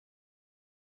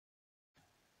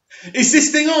Is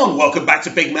this thing on? Welcome back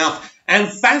to Big Mouth,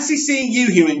 and fancy seeing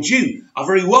you here, and you are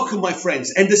very welcome, my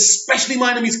friends, and especially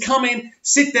my enemies. Come in,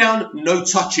 sit down, no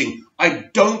touching. I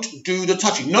don't do the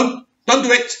touching. No, don't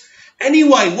do it.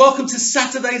 Anyway, welcome to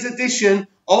Saturday's edition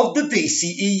of the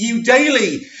DCEU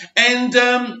Daily.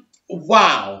 And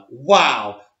wow,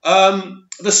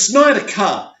 the Snyder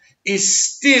Cut is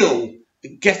still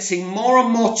getting more and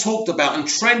more talked about and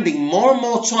trending more and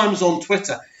more times on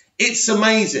Twitter. It's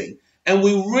amazing. And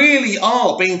we really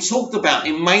are being talked about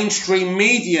in mainstream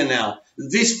media now.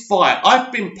 This fight,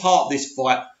 I've been part of this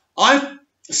fight. I've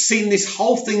seen this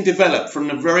whole thing develop from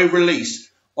the very release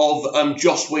of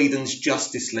Joss Whedon's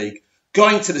Justice League.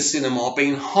 Going to the cinema,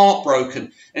 being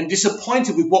heartbroken and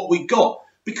disappointed with what we got.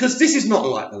 Because this is not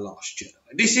like The Last Jedi.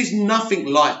 This is nothing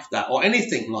like that or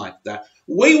anything like that.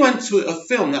 We went to a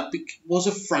film that was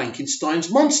a Frankenstein's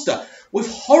monster with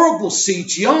horrible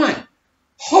CGI.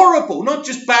 Horrible, not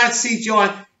just bad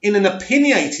CGI in an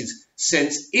opinionated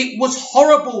sense. It was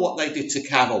horrible what they did to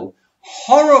Cavill.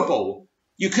 Horrible.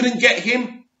 You couldn't get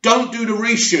him? Don't do the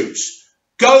reshoots.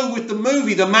 Go with the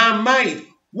movie the man made.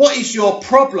 What is your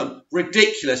problem?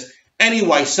 Ridiculous.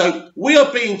 Anyway, so we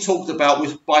are being talked about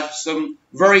by some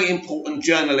very important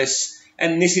journalists,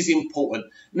 and this is important.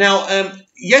 Now,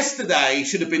 yesterday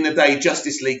should have been the day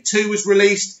Justice League 2 was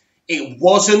released. It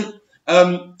wasn't.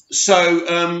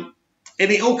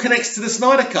 And it all connects to the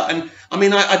Snyder Cut. And I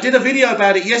mean, I did a video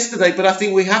about it yesterday, but I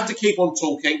think we have to keep on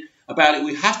talking about it.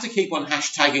 We have to keep on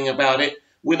hashtagging about it.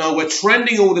 We know we're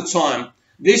trending all the time.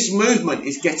 This movement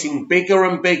is getting bigger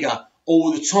and bigger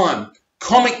all the time.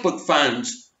 Comic book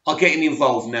fans are getting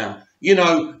involved now. You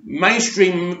know,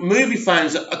 mainstream movie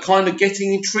fans are kind of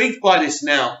getting intrigued by this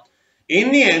now. In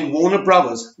the end, Warner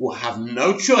Brothers will have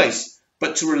no choice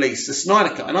but to release the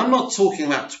Snyder Cut. And I'm not talking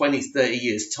about 20, 30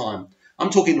 years' time. I'm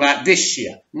talking about this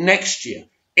year, next year.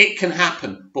 It can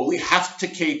happen, but we have to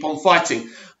keep on fighting.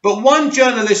 But one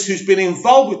journalist who's been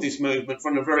involved with this movement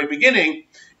from the very beginning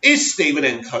is Stephen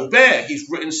N. Colbert. He's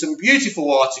written some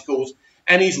beautiful articles,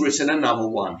 and he's written another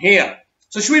one here.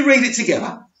 So should we read it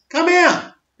together? Come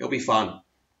here. It'll be fun.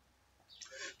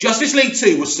 Justice League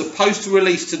 2 was supposed to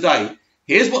release today.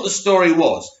 Here's what the story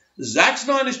was. Zack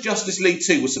Snyder's Justice League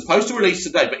 2 was supposed to release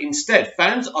today, but instead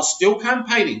fans are still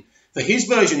campaigning for his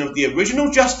version of the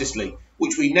original Justice League,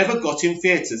 which we never got in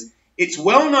theatres. It's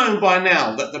well known by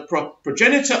now that the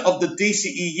progenitor of the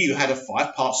DCEU had a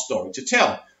 5-part story to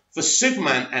tell for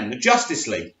Superman and the Justice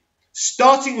League,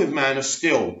 starting with Man of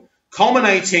Steel,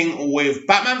 culminating with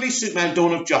Batman v Superman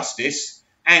Dawn of Justice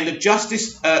and the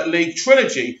Justice League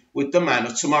trilogy with the Man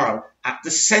of Tomorrow at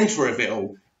the centre of it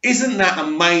all. Isn't that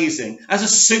amazing? As a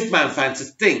Superman fan, to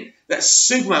think that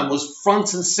Superman was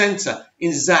front and centre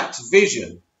in Zack's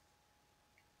vision.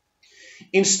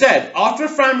 Instead, after a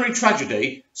family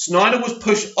tragedy, Snyder was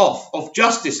pushed off of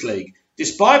Justice League,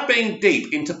 despite being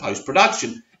deep into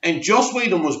post-production, and Joss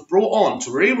Whedon was brought on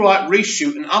to rewrite,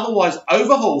 reshoot, and otherwise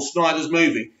overhaul Snyder's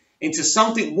movie into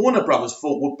something Warner Brothers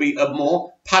thought would be a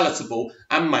more palatable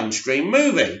and mainstream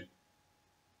movie.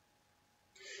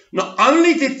 Not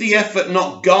only did the effort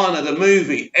not garner the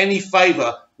movie any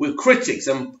favour with critics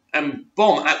and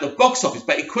bomb at the box office,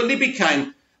 but it quickly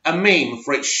became a meme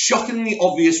for its shockingly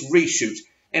obvious reshoot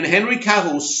and Henry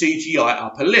Cavill's CGI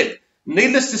upper lip.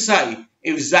 Needless to say,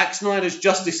 if Zack Snyder's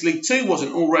Justice League 2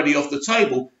 wasn't already off the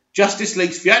table, Justice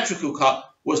League's theatrical cut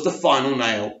was the final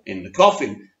nail in the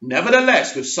coffin.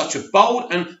 Nevertheless, with such a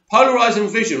bold and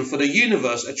polarising vision for the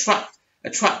universe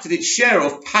attracted its share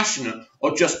of passionate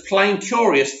or just plain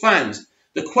curious fans.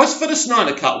 The quest for the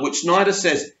Snyder Cut, which Snyder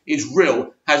says is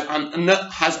real, has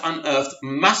unearthed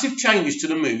massive changes to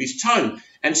the movie's tone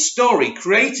and story,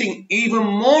 creating even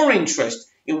more interest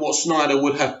in what Snyder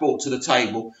would have brought to the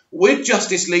table. With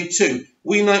Justice League 2,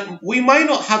 we may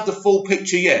not have the full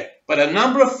picture yet, but a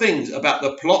number of things about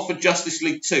the plot for Justice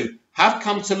League 2 have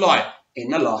come to light in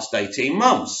the last 18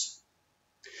 months.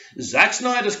 Zack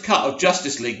Snyder's cut of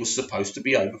Justice League was supposed to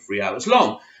be over 3 hours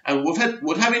long and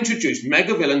would have introduced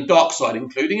mega villain Darkseid,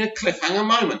 including a cliffhanger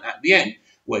moment at the end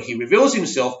where he reveals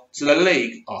himself to the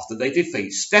League after they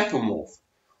defeat Steppenwolf.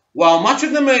 While much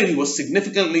of the movie was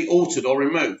significantly altered or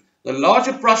removed, the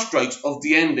larger brushstrokes of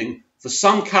the ending for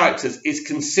some characters is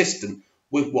consistent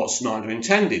with what Snyder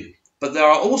intended, but there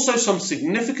are also some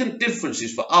significant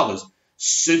differences for others.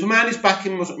 Superman is back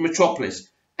in Metropolis,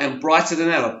 and brighter than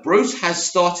ever, Bruce has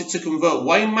started to convert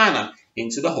Wayne Manor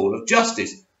into the Hall of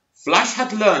Justice. Flash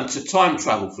had learned to time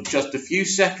travel for just a few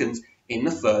seconds in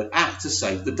the third act to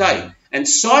save the day, and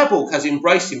Cyborg has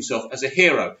embraced himself as a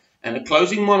hero, and the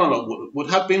closing monologue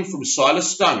would have been from Silas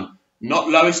Stone, not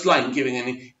Lois Lane giving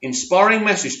an inspiring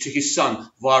message to his son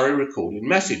via a recorded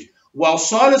message. While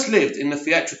Silas lived in the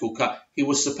theatrical cut, he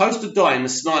was supposed to die in the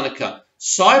Snyder cut.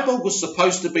 Cyborg was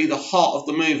supposed to be the heart of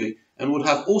the movie and would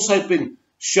have also been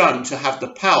shown to have the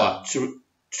power to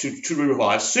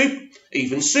revive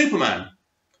even Superman.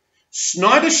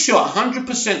 Snyder shot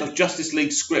 100% of Justice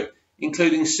League's script,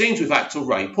 including scenes with actor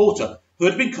Ray Porter, who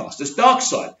had been cast as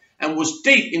Darkseid, and was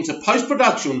deep into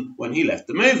post-production when he left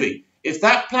the movie. If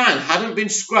that plan hadn't been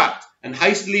scrapped and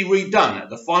hastily redone at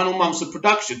the final months of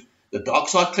production, the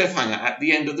Darkseid cliffhanger at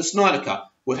the end of the Snyder Cut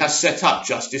would have set up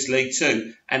Justice League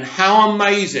 2. And how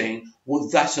amazing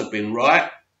would that have been, right?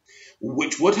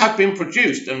 Which would have been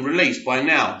produced and released by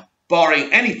now,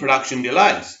 barring any production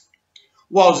delays.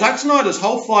 While Zack Snyder's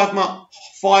whole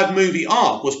five-movie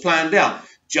arc was planned out,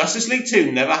 Justice League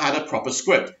 2 never had a proper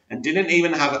script and didn't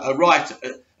even have a writer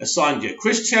assigned yet.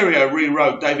 Chris Terrio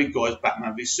rewrote David Goyer's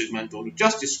Batman v Superman Dawn of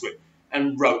Justice script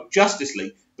and wrote Justice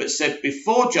League, but said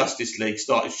before Justice League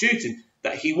started shooting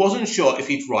that he wasn't sure if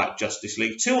he'd write Justice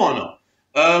League 2 or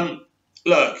not.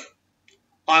 Look,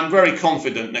 I'm very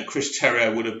confident that Chris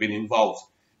Terrio would have been involved.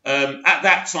 At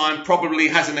that time, probably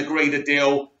hasn't agreed a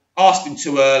deal, asked him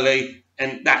too early,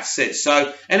 and that's it.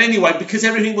 So, and anyway, because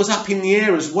everything was up in the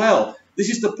air as well, this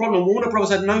is the problem. Warner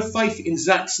Bros. Had no faith in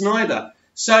Zack Snyder.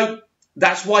 So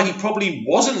that's why he probably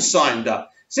wasn't signed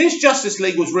up. Since Justice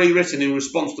League was rewritten in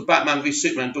response to Batman v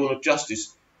Superman Dawn of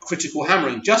Justice critical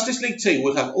hammering, Justice League 2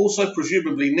 would have also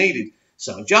presumably needed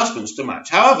some adjustments to match.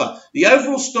 However, the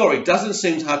overall story doesn't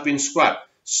seem to have been scrapped.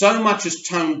 So much as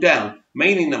toned down,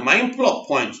 meaning the main plot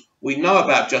points we know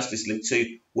about Justice League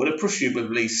 2 would have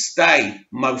presumably stayed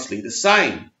mostly the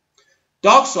same.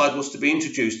 Darkseid was to be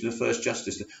introduced in the first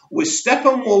Justice League, with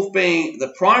Steppenwolf being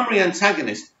the primary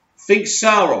antagonist, Think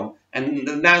Sauron, and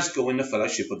the Nazgul in the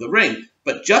Fellowship of the Ring.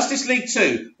 But Justice League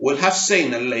 2 would have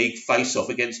seen the League face off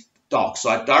against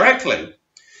Darkseid directly.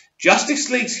 Justice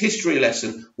League's history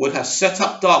lesson would have set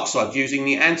up Darkseid using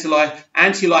the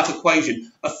anti-life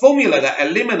equation, a formula that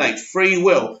eliminates free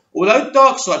will, although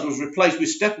Darkseid was replaced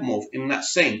with Steppenwolf in that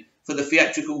scene for the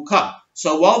theatrical cut.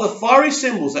 So while the fiery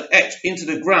symbols are etched into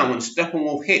the ground when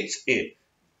Steppenwolf hits it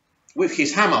with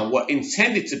his hammer were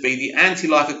intended to be the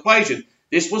anti-life equation,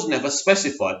 this was never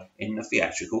specified in the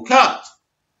theatrical cut.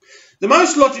 The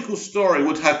most logical story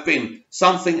would have been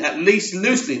something at least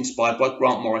loosely inspired by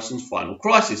Grant Morrison's Final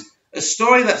Crisis, a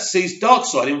story that sees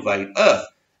Darkseid invade Earth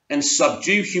and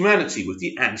subdue humanity with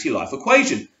the anti-life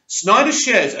equation. Snyder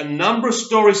shares a number of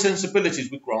story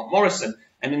sensibilities with Grant Morrison,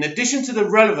 and in addition to the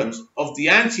relevance of the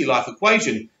anti-life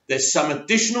equation, there's some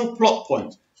additional plot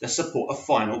points that support a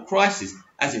Final Crisis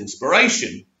as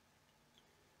inspiration.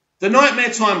 The Nightmare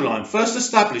timeline, first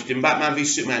established in Batman v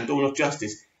Superman Dawn of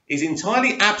Justice, is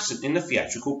entirely absent in the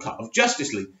theatrical cut of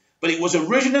Justice League, but it was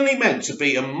originally meant to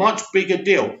be a much bigger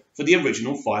deal for the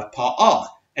original 5-part arc,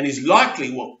 and is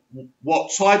likely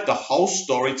what tied the whole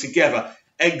story together.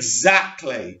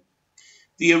 Exactly.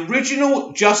 The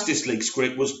original Justice League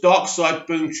script was Darkseid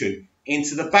Boomtube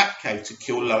into the Batcave to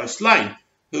kill Lois Lane,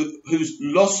 whose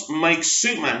loss makes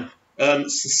Superman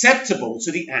susceptible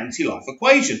to the anti-life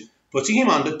equation, putting him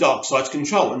under Darkseid's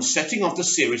control and setting off the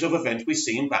series of events we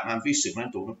see in Batman v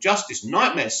Superman Dawn of Justice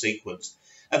Nightmare sequence,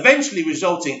 eventually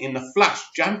resulting in the Flash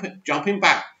jumping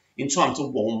back in time to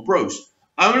warn Bruce.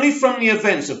 Only from the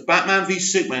events of Batman v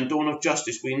Superman Dawn of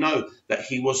Justice we know that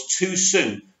he was too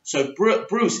soon, so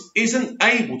Bruce isn't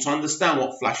able to understand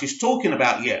what Flash is talking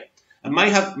about yet, and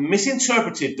may have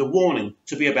misinterpreted the warning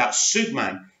to be about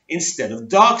Superman instead of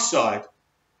Darkseid.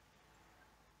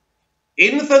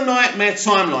 In the Nightmare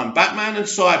timeline, Batman and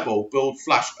Cyborg build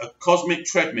Flash a cosmic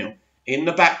treadmill in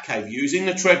the Batcave. Using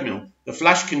the treadmill, the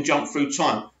Flash can jump through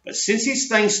time, but since he's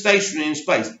staying stationary in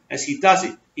space as he does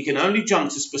it, he can only jump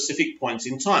to specific points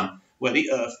in time, where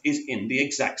the Earth is in the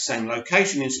exact same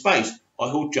location in space, or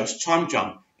he'll just time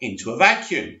jump into a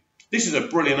vacuum. This is a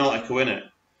brilliant article, isn't it?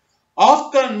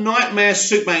 After Nightmare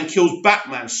Superman kills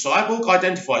Batman, Cyborg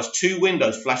identifies 2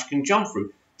 windows Flash can jump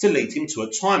through to lead him to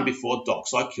a time before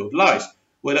Darkseid killed Lois,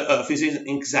 where the Earth is in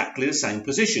exactly the same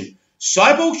position.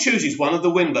 Cyborg chooses one of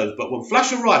the windows, but when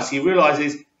Flash arrives, he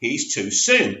realizes he's too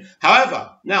soon.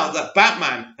 However, now that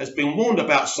Batman has been warned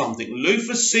about something,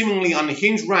 Luthor's seemingly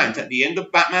unhinged rant at the end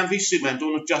of Batman v Superman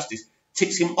Dawn of Justice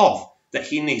ticks him off that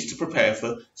he needs to prepare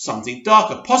for something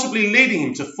darker, possibly leading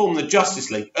him to form the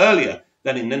Justice League earlier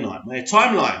than in the Nightmare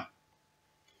timeline.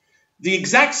 The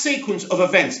exact sequence of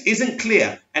events isn't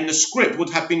clear, and the script would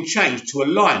have been changed to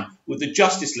align with the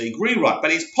Justice League rewrite,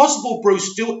 but it's possible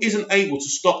Bruce still isn't able to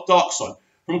stop Darkseid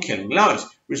from killing Lois,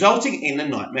 resulting in the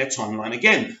Nightmare timeline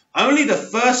again. Only the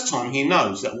first time he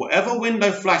knows that whatever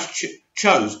window Flash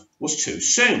chose was too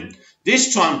soon.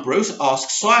 This time Bruce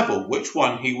asks Cyborg which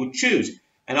one he would choose,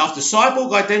 And after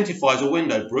Cyborg identifies a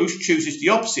window, Bruce chooses the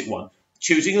opposite one,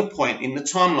 choosing a point in the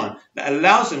timeline that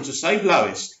allows them to save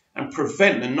Lois and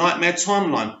prevent the nightmare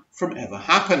timeline from ever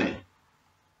happening.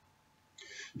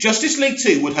 Justice League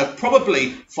 2 would have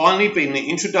probably finally been the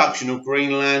introduction of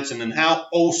Green Lantern, and how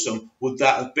awesome would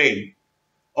that have been?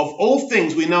 Of all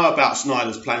things we know about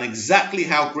Snyder's plan, exactly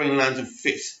how Green Lantern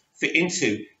fits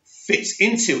into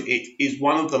it is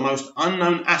one of the most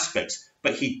unknown aspects,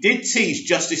 but he did tease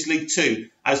Justice League 2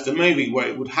 as the movie where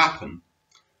it would happen.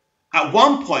 At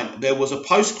one point, there was a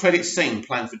post-credit scene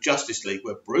planned for Justice League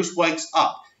where Bruce wakes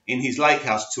up in his lake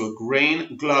house to a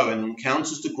green glow and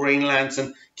encounters the Green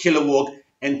Lantern, Kilowog,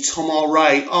 and Tom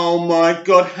Ray. Oh my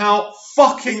God, how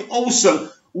fucking awesome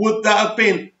would that have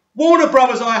been? Warner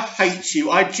Brothers, I hate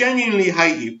you. I genuinely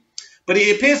hate you. But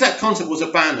it appears that concept was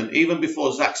abandoned even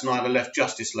before Zack Snyder left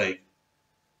Justice League.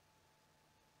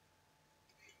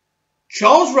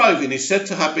 Charles Roven is said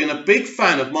to have been a big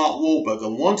fan of Mark Wahlberg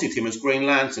and wanted him as Green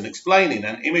Lantern, explaining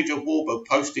an image of Wahlberg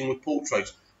posting with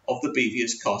portraits of the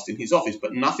BVS cast in his office,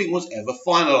 but nothing was ever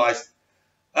finalised.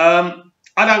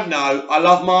 I don't know. I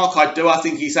love Mark, I do. I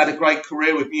think he's had a great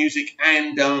career with music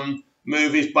and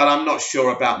movies, but I'm not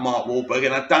sure about Mark Wahlberg,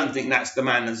 and I don't think that's the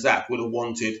man that Zack would have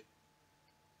wanted.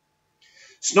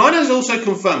 Snyder has also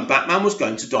confirmed Batman was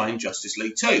going to die in Justice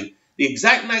League 2. The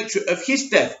exact nature of his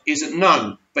death isn't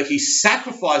known, but he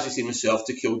sacrifices himself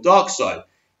to kill Darkseid.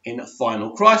 In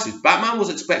Final Crisis, Batman was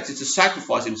expected to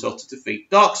sacrifice himself to defeat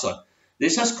Darkseid.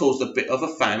 This has caused a bit of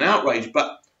a fan outrage,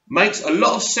 but makes a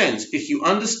lot of sense if you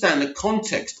understand the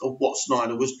context of what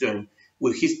Snyder was doing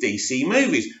with his DC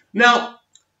movies. Now,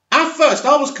 at first,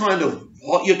 I was kind of,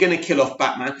 what, you're going to kill off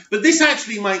Batman? But this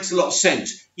actually makes a lot of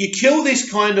sense. You kill this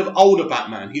kind of older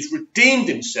Batman, he's redeemed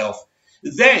himself,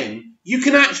 then you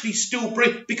can actually still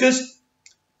bring, because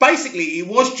basically it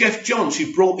was Jeff Johns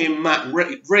who brought in Matt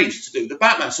Reeves to do the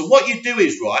Batman. So what you do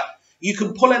is, right, you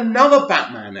can pull another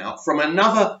Batman out from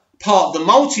another part of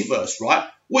the multiverse, right,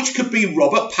 which could be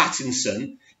Robert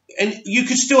Pattinson, and you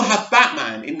could still have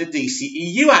Batman in the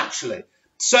DCEU, actually.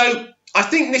 So I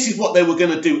think this is what they were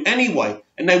going to do anyway,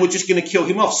 and they were just going to kill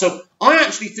him off. So I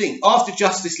actually think after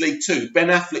Justice League 2, Ben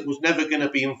Affleck was never going to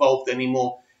be involved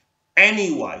anymore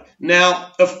anyway.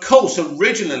 Now, of course,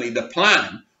 originally the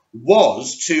plan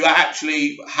was to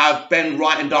actually have Ben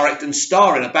write and direct and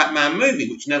star in a Batman movie,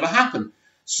 which never happened.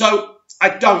 So I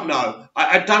don't know.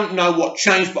 I don't know what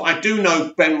changed, but I do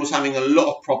know Ben was having a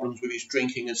lot of problems with his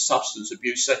drinking and substance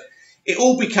abuse. So it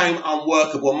all became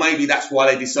unworkable. Maybe that's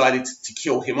why they decided to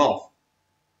kill him off.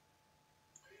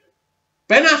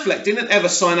 Ben Affleck didn't ever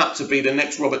sign up to be the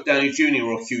next Robert Downey Jr.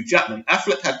 or Hugh Jackman.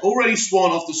 Affleck had already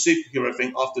sworn off the superhero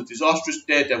thing after a disastrous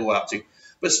Daredevil outing,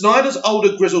 but Snyder's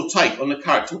older grizzled take on the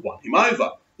character won him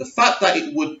over. The fact that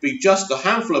it would be just a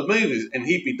handful of movies and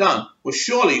he'd be done was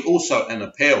surely also an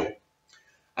appeal.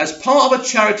 As part of a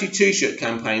charity t-shirt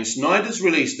campaign, Snyder's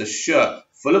released a shirt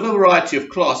full of a variety of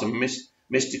class and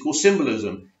mystical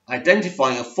symbolism,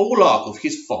 identifying a full arc of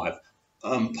his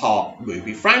 5-part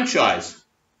movie franchise.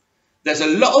 There's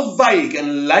a lot of vague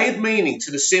and layered meaning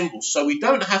to the symbols, so we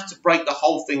don't have to break the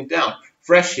whole thing down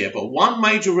fresh here, but one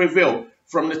major reveal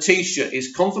from the t-shirt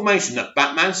is confirmation that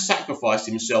Batman sacrificed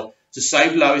himself to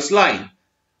save Lois Lane.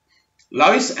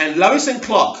 Lois and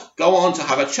Clark go on to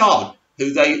have a child,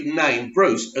 who they name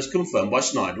Bruce, as confirmed by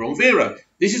Snyder on Vero.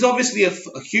 This is obviously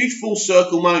a huge full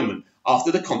circle moment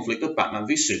after the conflict of Batman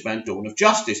v Superman Dawn of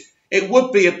Justice. It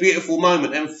would be a beautiful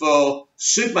moment, and for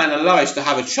Superman and Lois to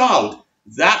have a child,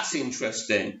 that's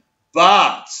interesting.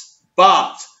 But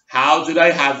how do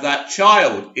they have that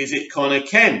child? Is it Connor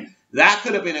Kent? That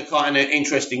could have been a kind of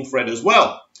interesting thread as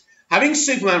well. Having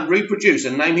Superman reproduce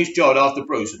and name his child after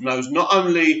Bruce knows not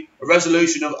only a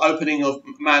resolution of opening of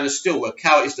Man of Steel, where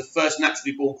Kal is the first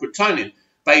naturally born Kryptonian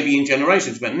baby in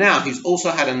generations, but now he's also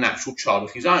had a natural child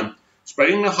of his own,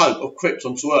 spreading the hope of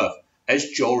Krypton to Earth, as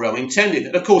Jor-El intended.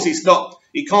 And of course,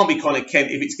 it can't be Connor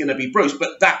Kent if it's going to be Bruce,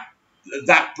 but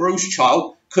that Bruce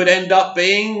child could end up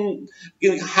being,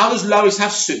 how does Lois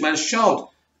have Superman's child?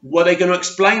 Were they going to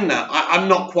explain that? I'm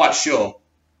not quite sure.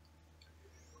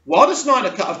 While the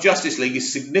Snyder Cut of Justice League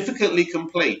is significantly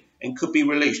complete and could be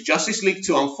released, Justice League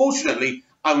 2 unfortunately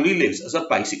only lives as a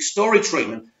basic story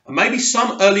treatment and maybe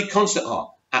some early concept art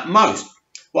at most.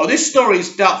 While this story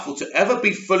is doubtful to ever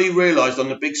be fully realised on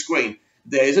the big screen,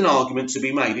 there is an argument to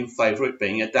be made in favour of it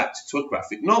being adapted to a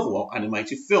graphic novel or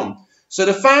animated film, so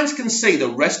the fans can see the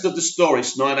rest of the story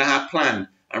Snyder had planned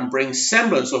and bring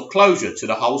semblance of closure to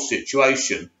the whole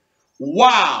situation.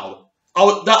 Wow!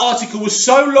 That article was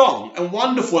so long and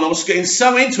wonderful, and I was getting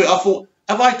so into it, I thought,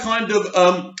 have I kind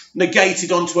of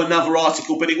negated onto another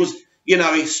article? But it was You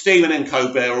know, Stephen N.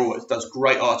 Colbert always does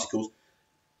great articles.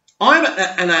 I'm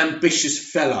an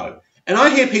ambitious fellow, and I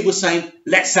hear people saying,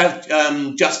 let's have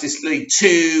Justice League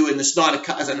 2 and the Snyder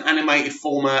Cut as an animated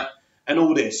format and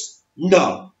all this.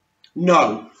 No,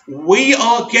 no. We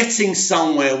are getting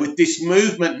somewhere with this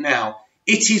movement now.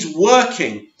 It is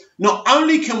working. Not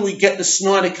only can we get the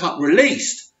Snyder Cut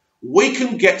released, we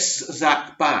can get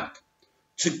Zack back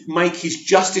to make his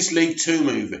Justice League 2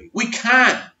 movie. We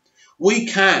can. We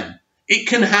can. It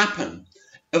can happen.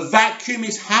 A vacuum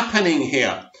is happening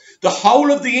here. The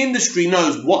whole of the industry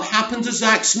knows what happened to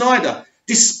Zack Snyder.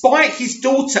 Despite his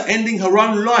daughter ending her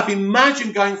own life,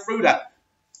 imagine going through that.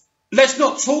 Let's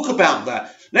not talk about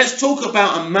that. Let's talk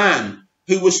about a man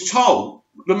who was told,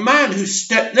 the man who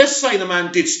stepped, let's say the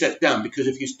man did step down because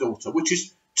of his daughter, which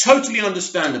is totally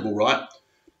understandable, right?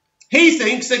 He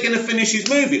thinks they're going to finish his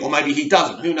movie, or maybe he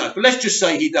doesn't, who knows? But let's just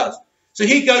say he does. So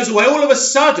he goes away. All of a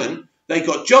sudden, they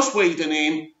got Joss Whedon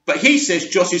in, but he says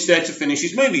Joss is there to finish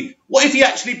his movie. What if he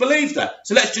actually believed that?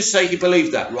 So let's just say he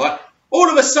believed that, right? All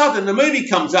of a sudden, the movie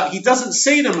comes out, he doesn't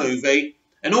see the movie,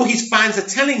 and all his fans are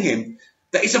telling him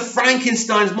that it's a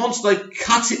Frankenstein's monster. They've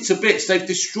cut it to bits. They've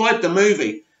destroyed the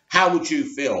movie. How would you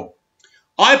feel?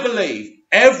 I believe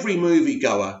every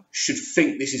moviegoer should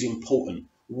think this is important.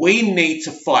 We need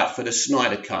to fight for the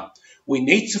Snyder Cut. We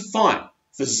need to fight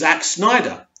for Zack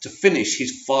Snyder to finish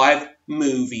his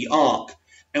 5-movie arc.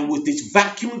 And with this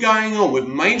vacuum going on, with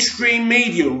mainstream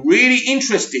media really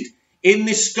interested in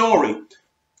this story,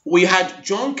 we had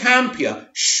John Campion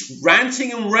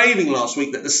ranting and raving last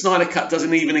week that the Snyder Cut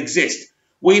doesn't even exist.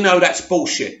 We know that's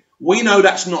bullshit. We know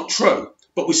that's not true.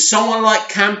 But with someone like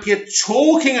Campion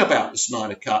talking about the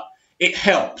Snyder Cut, it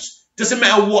helps. Doesn't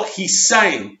matter what he's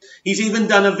saying. He's even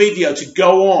done a video to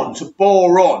go on, to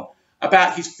bore on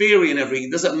about his theory and everything.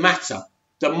 It doesn't matter.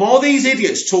 The more these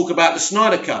idiots talk about the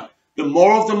Snyder Cut, the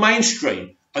more of the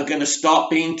mainstream are going to start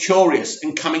being curious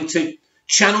and coming to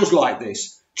channels like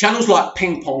this, channels like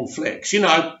Ping Pong Flicks, you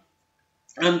know,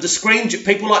 and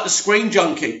people like the Screen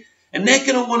Junkie, and they're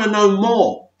going to want to know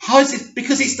more. How is it?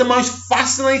 Because it's the most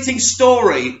fascinating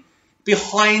story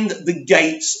behind the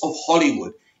gates of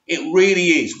Hollywood. It really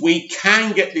is. We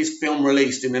can get this film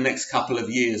released in the next couple of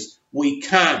years. We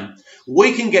can.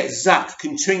 We can get Zack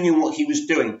continuing what he was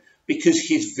doing because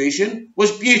his vision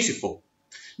was beautiful.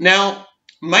 Now,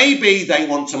 maybe they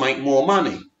want to make more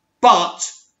money,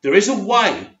 but there is a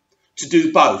way to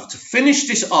do both, to finish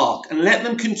this arc and let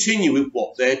them continue with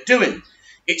what they're doing.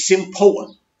 It's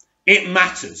important. It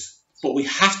matters. But we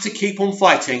have to keep on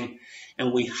fighting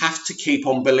and we have to keep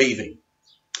on believing.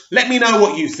 Let me know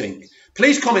what you think.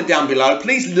 Please comment down below.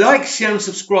 Please like, share and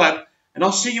subscribe. And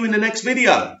I'll see you in the next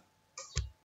video.